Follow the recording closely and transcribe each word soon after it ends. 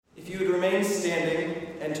you would remain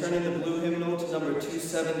standing and turn in the blue hymnal to number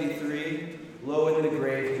 273, Low in the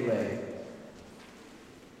Grave He Lay.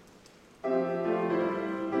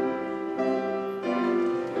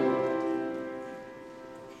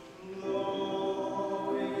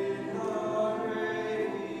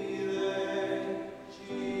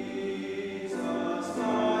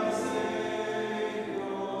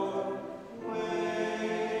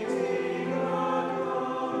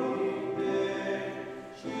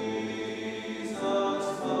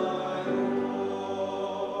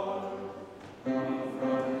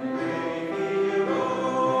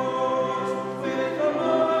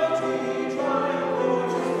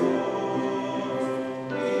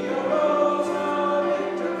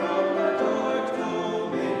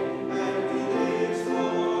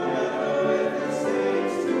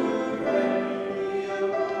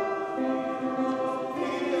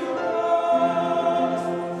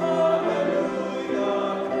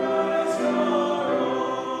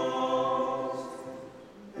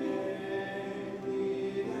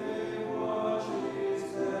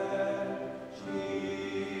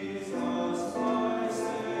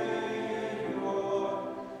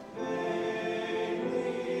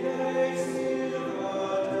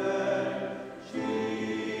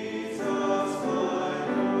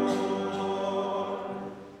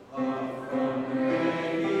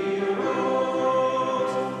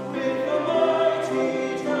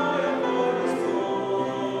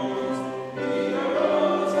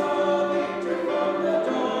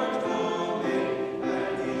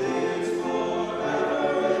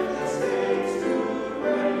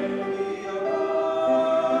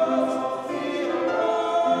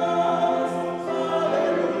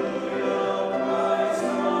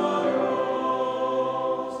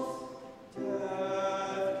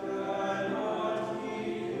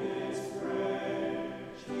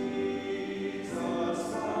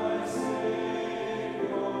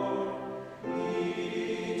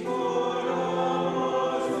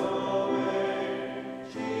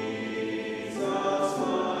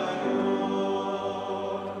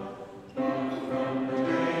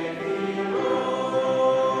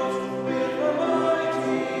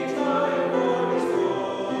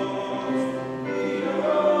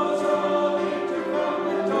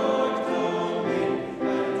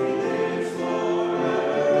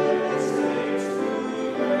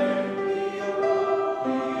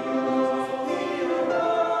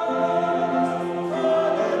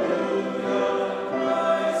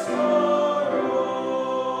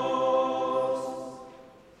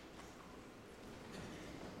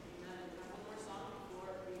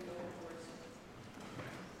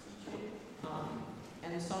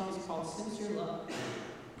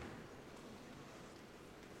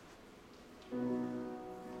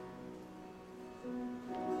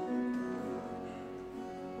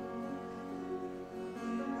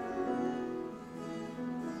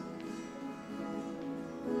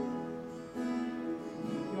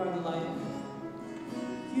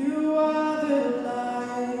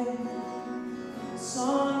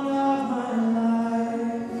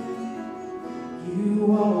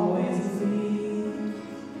 You always lead.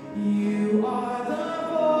 You are the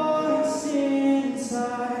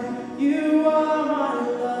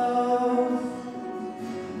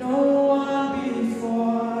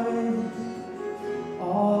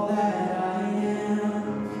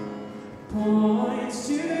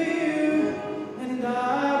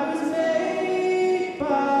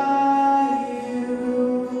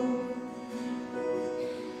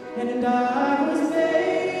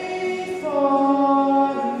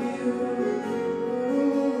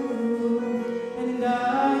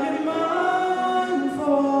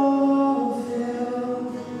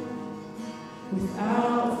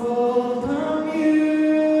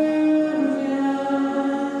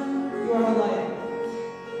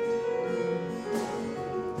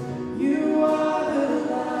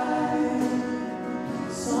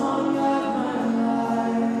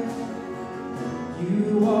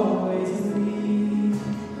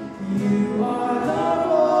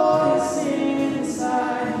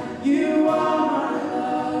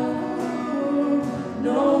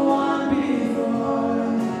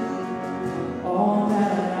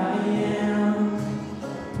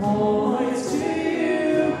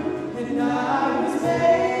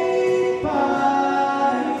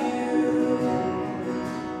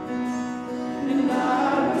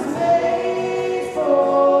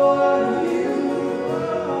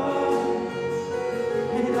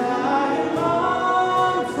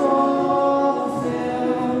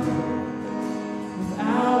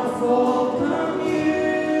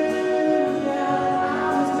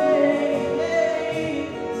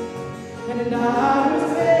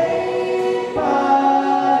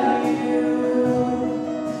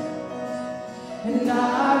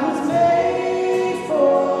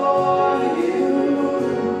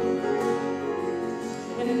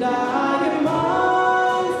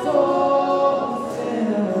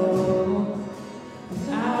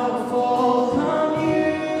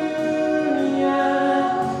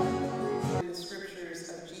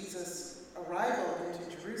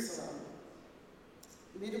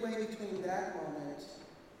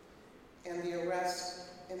and the arrest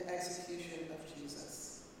and execution of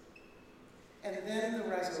Jesus. And then the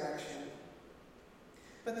resurrection.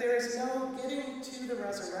 But there is no getting to the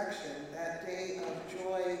resurrection, that day of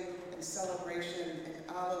joy and celebration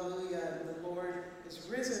and alleluia, the Lord is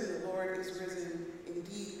risen, the Lord is risen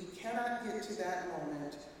indeed. We cannot get to that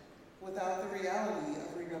moment without the reality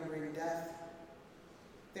of remembering death.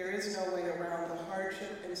 There is no way around the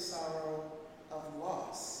hardship and sorrow of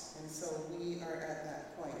loss, and so we are at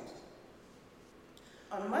that point.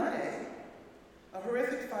 On Monday, a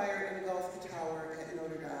horrific fire engulfed the tower at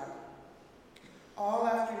Notre Dame. All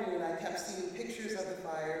afternoon, I kept seeing pictures of the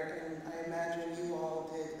fire, and I imagine you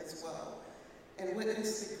all did as well, and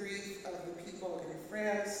witnessed the grief of the people in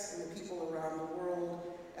France and the people around the world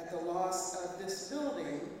at the loss of this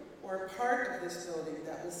building, or part of this building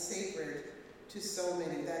that was sacred to so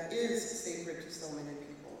many, that is sacred to so many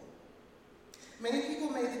people. Many people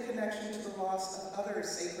made the connection to the loss of other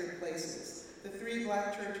sacred places, the 3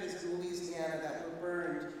 black churches in Louisiana that were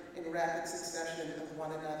burned in rapid succession of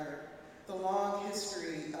one another, the long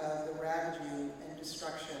history of the ravaging and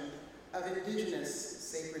destruction of indigenous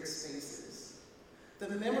sacred spaces. The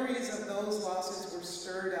memories of those losses were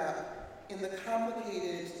stirred up in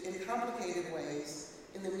complicated ways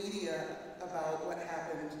in the media about what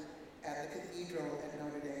happened at the cathedral at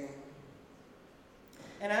Notre Dame.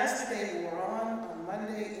 And as the day wore on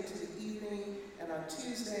Monday into the evening, and on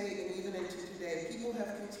Tuesday, and even into today, people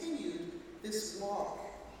have continued this walk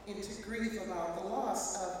into grief about the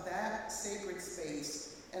loss of that sacred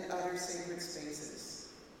space and other sacred spaces.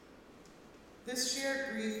 This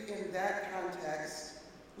shared grief in that context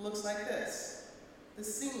looks like this: the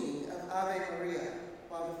singing of Ave Maria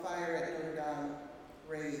while the fire at Notre Dame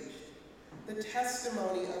raged, the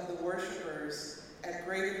testimony of the worshipers at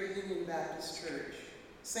Greater Union Baptist Church,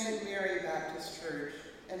 St. Mary Baptist Church,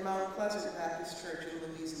 and Mount Pleasant Baptist Church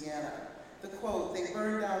in Louisiana. The quote, "They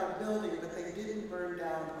burned down a building, but they didn't burn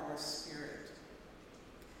down our spirit."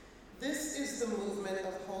 This is the movement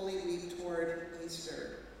of Holy Week toward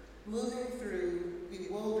Easter, moving through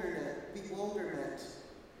bewilderment,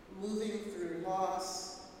 moving through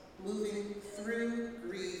loss, moving through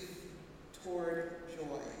grief toward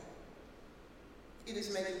joy. It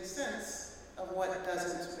is making sense of what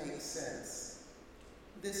doesn't make sense.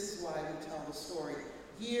 This is why we tell the story.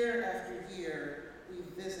 Year after year, we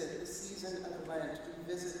visit the season of Lent,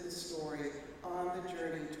 we visit the story on the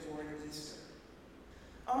journey toward Easter.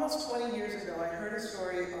 Almost 20 years ago, I heard a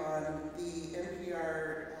story on the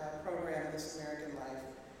NPR program, This American Life.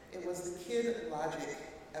 It was the Kid Logic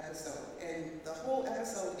episode, and the whole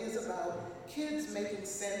episode is about kids making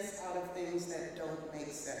sense out of things that don't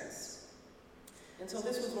make sense. And so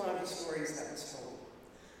this was one of the stories that was told.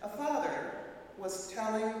 A father was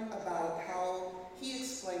telling about how he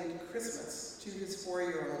explained Christmas to his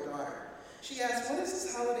 4-year-old daughter. She asked, "What does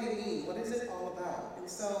this holiday mean? What is it all about?" And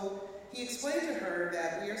so he explained to her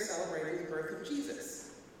that we are celebrating the birth of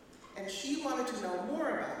Jesus. And she wanted to know more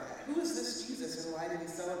about that. Who is this Jesus and why do we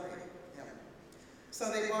celebrate him? So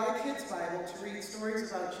they bought a kid's Bible to read stories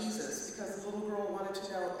about Jesus because the little girl wanted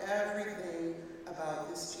to know everything about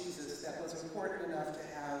this Jesus that was important enough to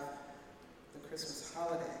have the Christmas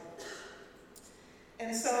holiday.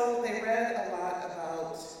 And so they read a lot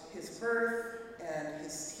about his birth and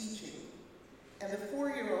his teaching. And the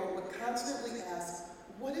 4-year-old would constantly ask,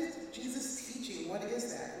 "What is Jesus teaching? What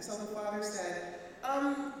is that?" And so the father said,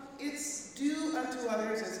 "It's do unto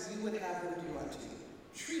others as you would have them do unto you.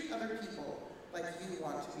 Treat other people like you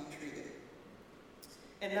want to be treated."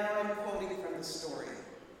 And now I'm quoting from the story.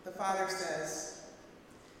 The father says,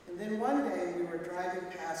 "And then one day we were driving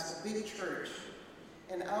past a big church,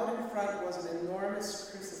 and out in front was an enormous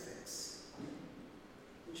crucifix.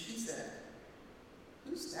 And she said,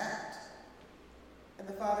 'Who's that?' And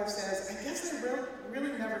the father says, I guess I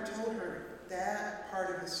really never told her that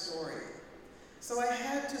part of the story. So I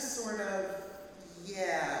had to sort of,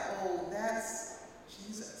 that's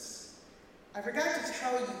Jesus. I forgot to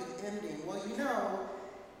tell you the ending. Well, you know,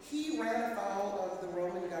 he ran afoul of the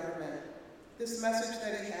Roman government. This message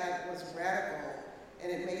that he had was radical,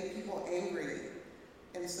 and it made people angry.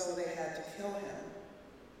 And so they had to kill him.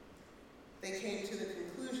 They came to the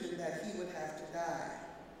conclusion that he would have to die.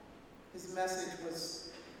 His message was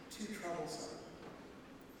too troublesome."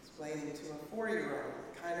 Explaining to a 4-year-old,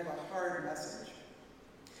 kind of a hard message.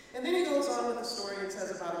 And then he goes on with the story and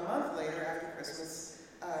says about a month later after Christmas,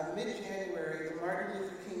 mid-January, the Martin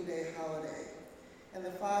Luther King Day holiday, and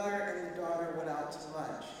the father and the daughter went out to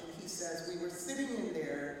lunch. And he says, "We were sitting in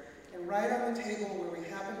there, and right on the table where we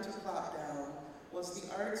happened to plop down was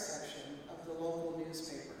the art section of the local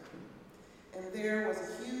newspaper. And there was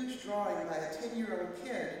a huge drawing by a 10-year-old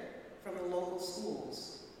kid from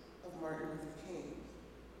schools of Martin Luther King.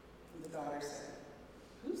 And the daughter said,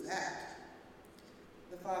 "Who's that?"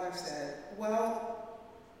 The father said, "Well,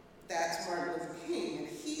 that's Martin Luther King, and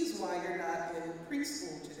he's why you're not in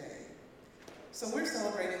preschool today. So we're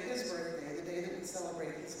celebrating his birthday, the day that we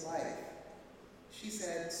celebrate his life." She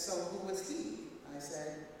said, "So who was he?" I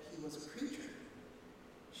said, "He was a preacher."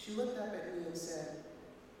 She looked up at me and said,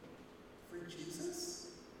 "For Jesus?"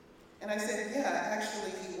 And I said, "Yeah,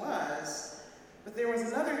 actually he was. But there was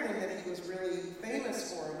another thing that he was really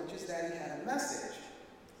famous for, which is that he had a message."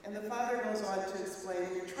 And the father goes on to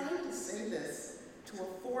explain, "You're trying to say this to a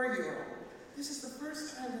 4-year-old. This is the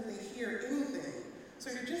first time that they hear anything. So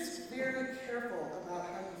you're just very careful about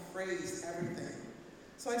how you phrase everything."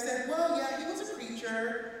 So I said, "Well, yeah, he was a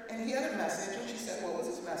preacher, and he had a message." And she said, "What was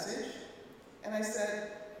his message?" And I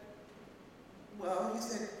said, "Well, he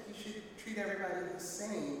said you should treat everybody the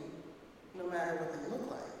same, no matter what they look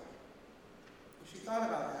like." And she thought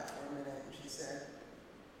about that for a minute, and she said,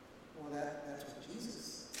 "Well, that's what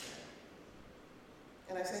Jesus said."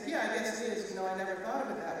 And I said, "Yeah, I guess it is. I never thought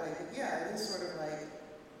of it that way. But yeah, it is sort of like,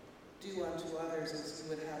 do unto others as you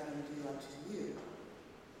would have them do unto you."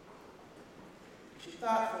 She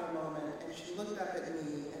thought for a moment, and she looked up at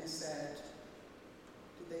me and said,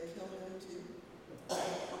 "Did they kill him too?"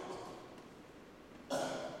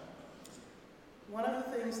 One of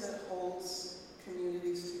the things that holds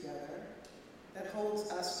communities together, that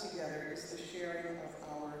holds us together, is the sharing of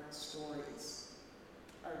our stories.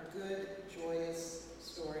 Our good, joyous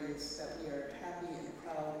stories that we are happy and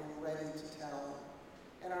proud and ready to tell,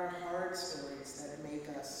 and our hard stories that make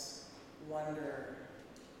us wonder,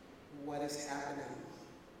 what is happening?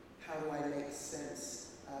 How do I make sense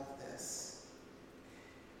of this?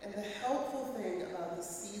 And the helpful thing about the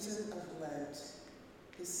season of Lent,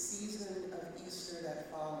 the season of Easter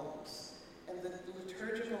that follows, and the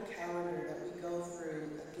liturgical calendar that we go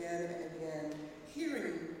through again and again,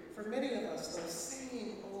 hearing, for many of us, those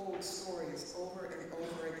same old stories over and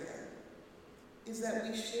over again, is that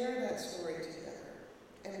we share that story together,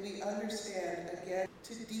 and we understand again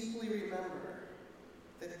to deeply remember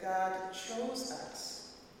that God chose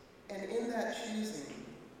us, and in that choosing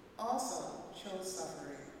also chose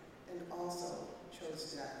suffering and also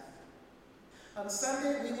chose death. On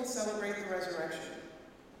Sunday, we will celebrate the resurrection.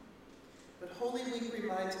 But Holy Week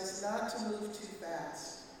reminds us not to move too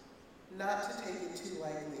fast, not to take it too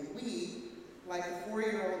lightly. We, like the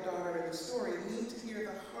 4-year-old daughter in the story, need to hear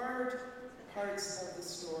the hard parts of the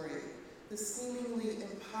story, the seemingly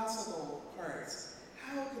impossible parts.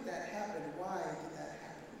 How could that happen? Why did that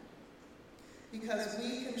happen? Because then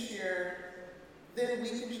we can share the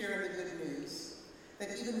good news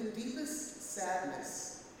that even the deepest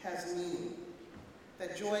sadness has meaning,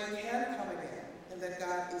 that joy can come again, and that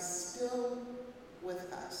God is still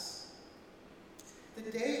with us. The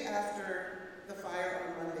day after the fire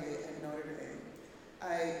on Monday at Notre Dame,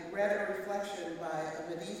 I read a reflection by a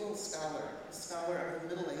medieval scholar, a scholar of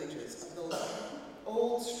the Middle Ages, of the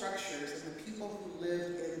old structures and the people who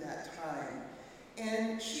lived in that time.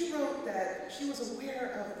 And she wrote that she was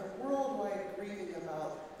aware of the worldwide grieving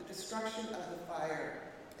about the destruction of the fire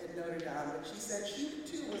at Notre Dame, but she said she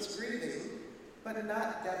too was grieving, but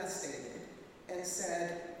not devastated, and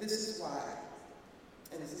said, "This is why."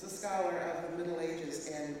 And this is a scholar of the Middle Ages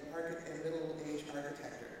and Middle Age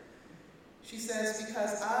architecture. She says,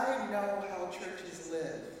 "Because I know how churches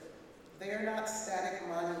live. They are not static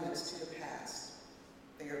monuments to the past.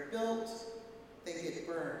 They are built, they get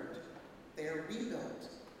burned, they are rebuilt,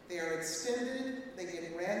 they are extended, they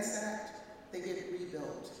get ransacked, they get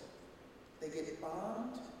rebuilt. They get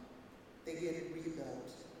bombed, they get rebuilt.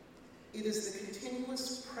 It is the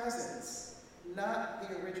continuous presence, not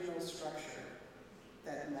the original structure,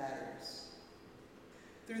 that matters."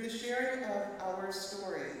 Through the sharing of our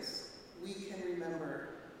stories, we can remember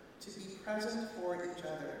to be present for each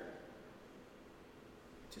other,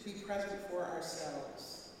 to be present for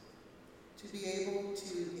ourselves, to be able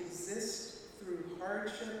to exist through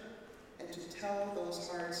hardship and to tell those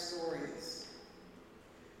hard stories.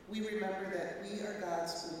 We remember that we are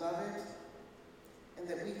God's beloved and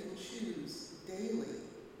that we can choose daily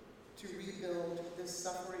to rebuild this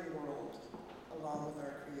suffering world along with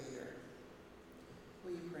our Creator.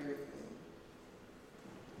 Will you pray with me?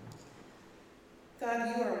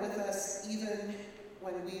 God, you are with us even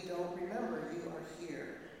when we don't remember you are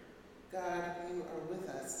here. God, you are with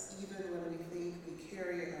us even when we think we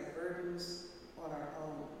carry our burdens on our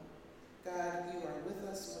own. God, you are with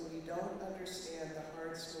us when we don't understand the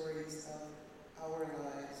hard stories of our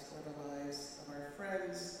lives or the lives of our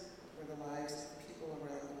friends or the lives of people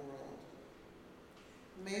around the world.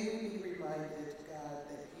 May we be reminded, God,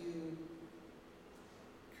 that you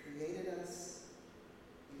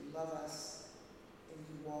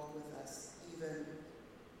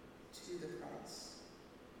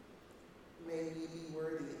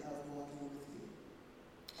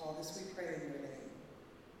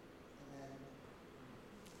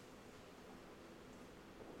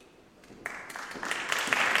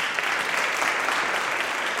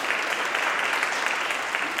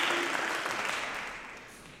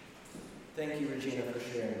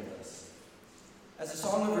As a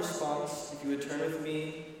song of response, if you would turn with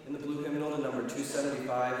me in the blue hymnal to number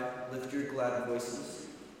 275, Lift Your Glad Voices,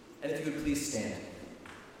 and if you would please stand.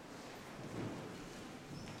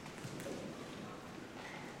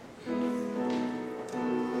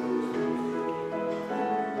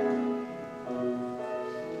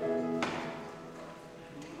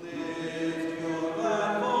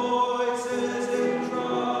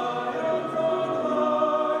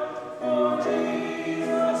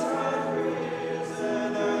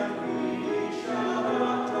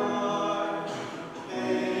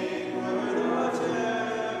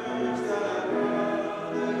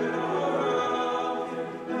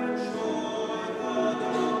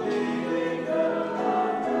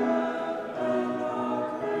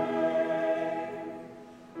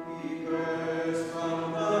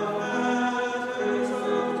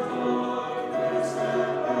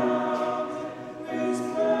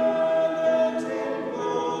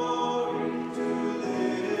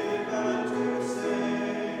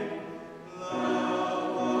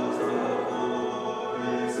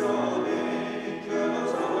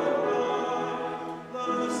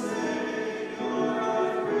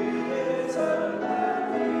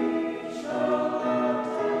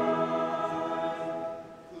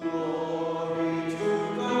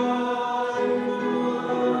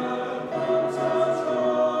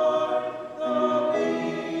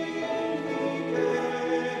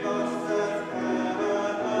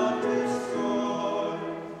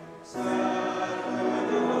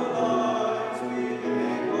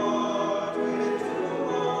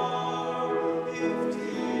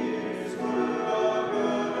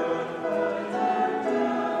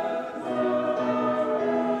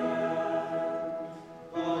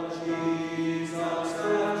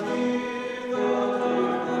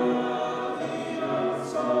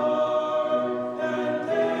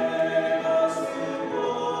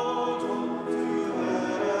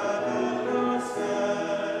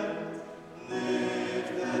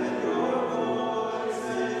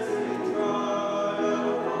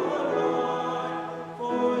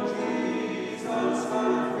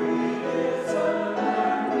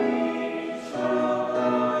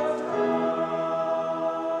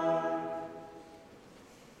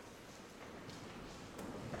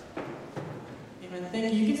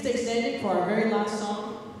 Thank you. You can stay standing for our very last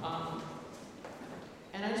song.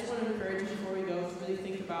 And I just want to encourage you before we go to really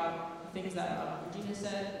think about the things that Regina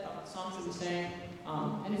said, about the songs that we sang.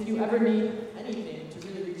 And if you ever need anything, to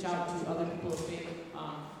really reach out to other people of faith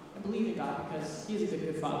and believe in God, because He is a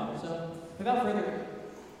good Father. So without further ado.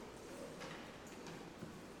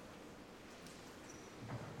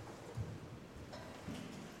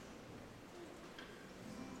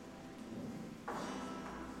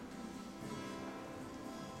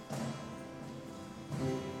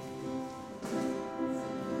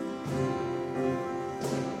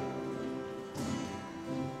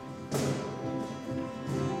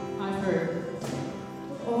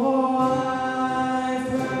 Oh, I've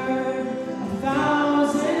heard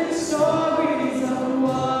 1,000 stories of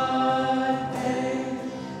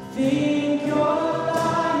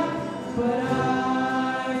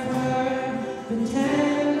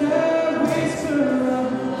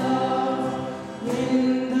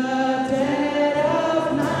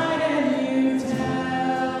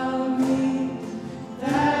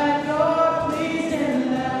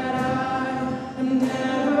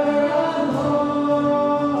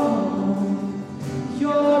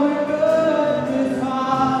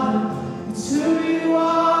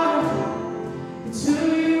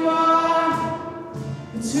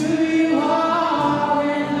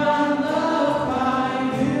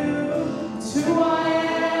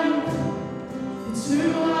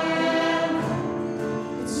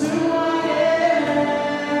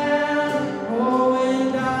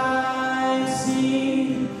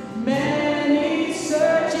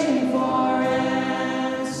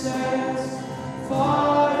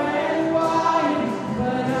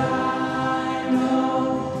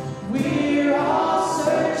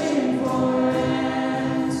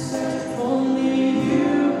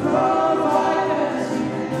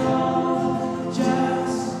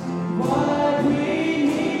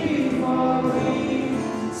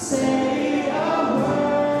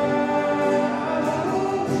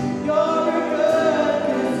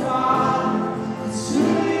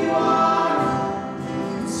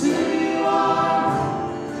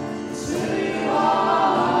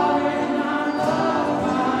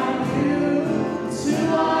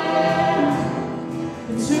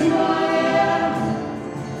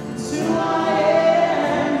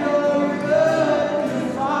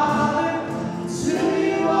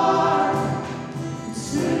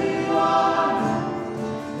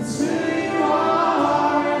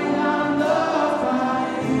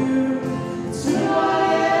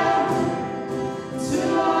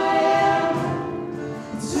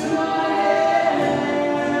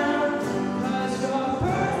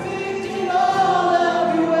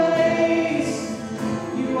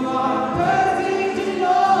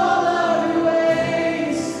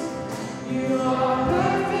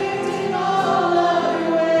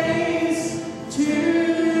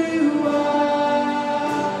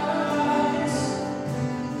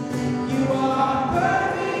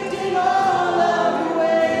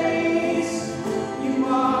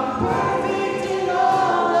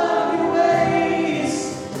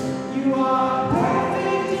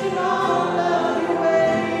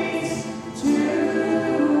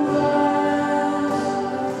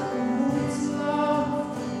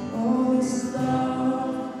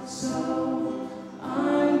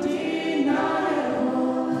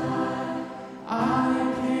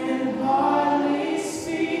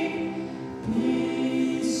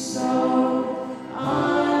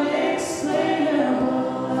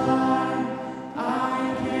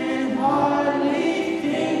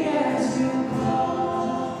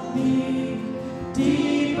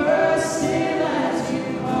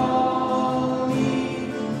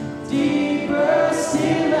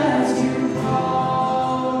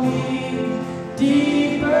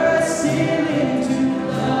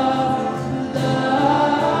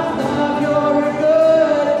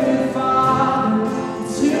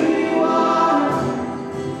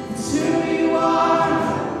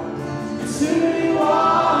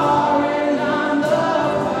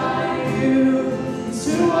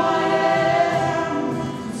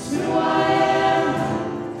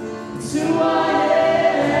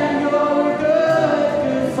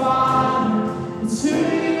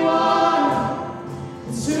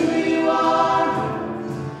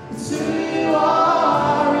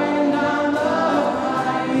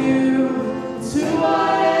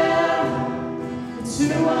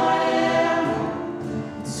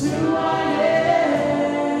Who I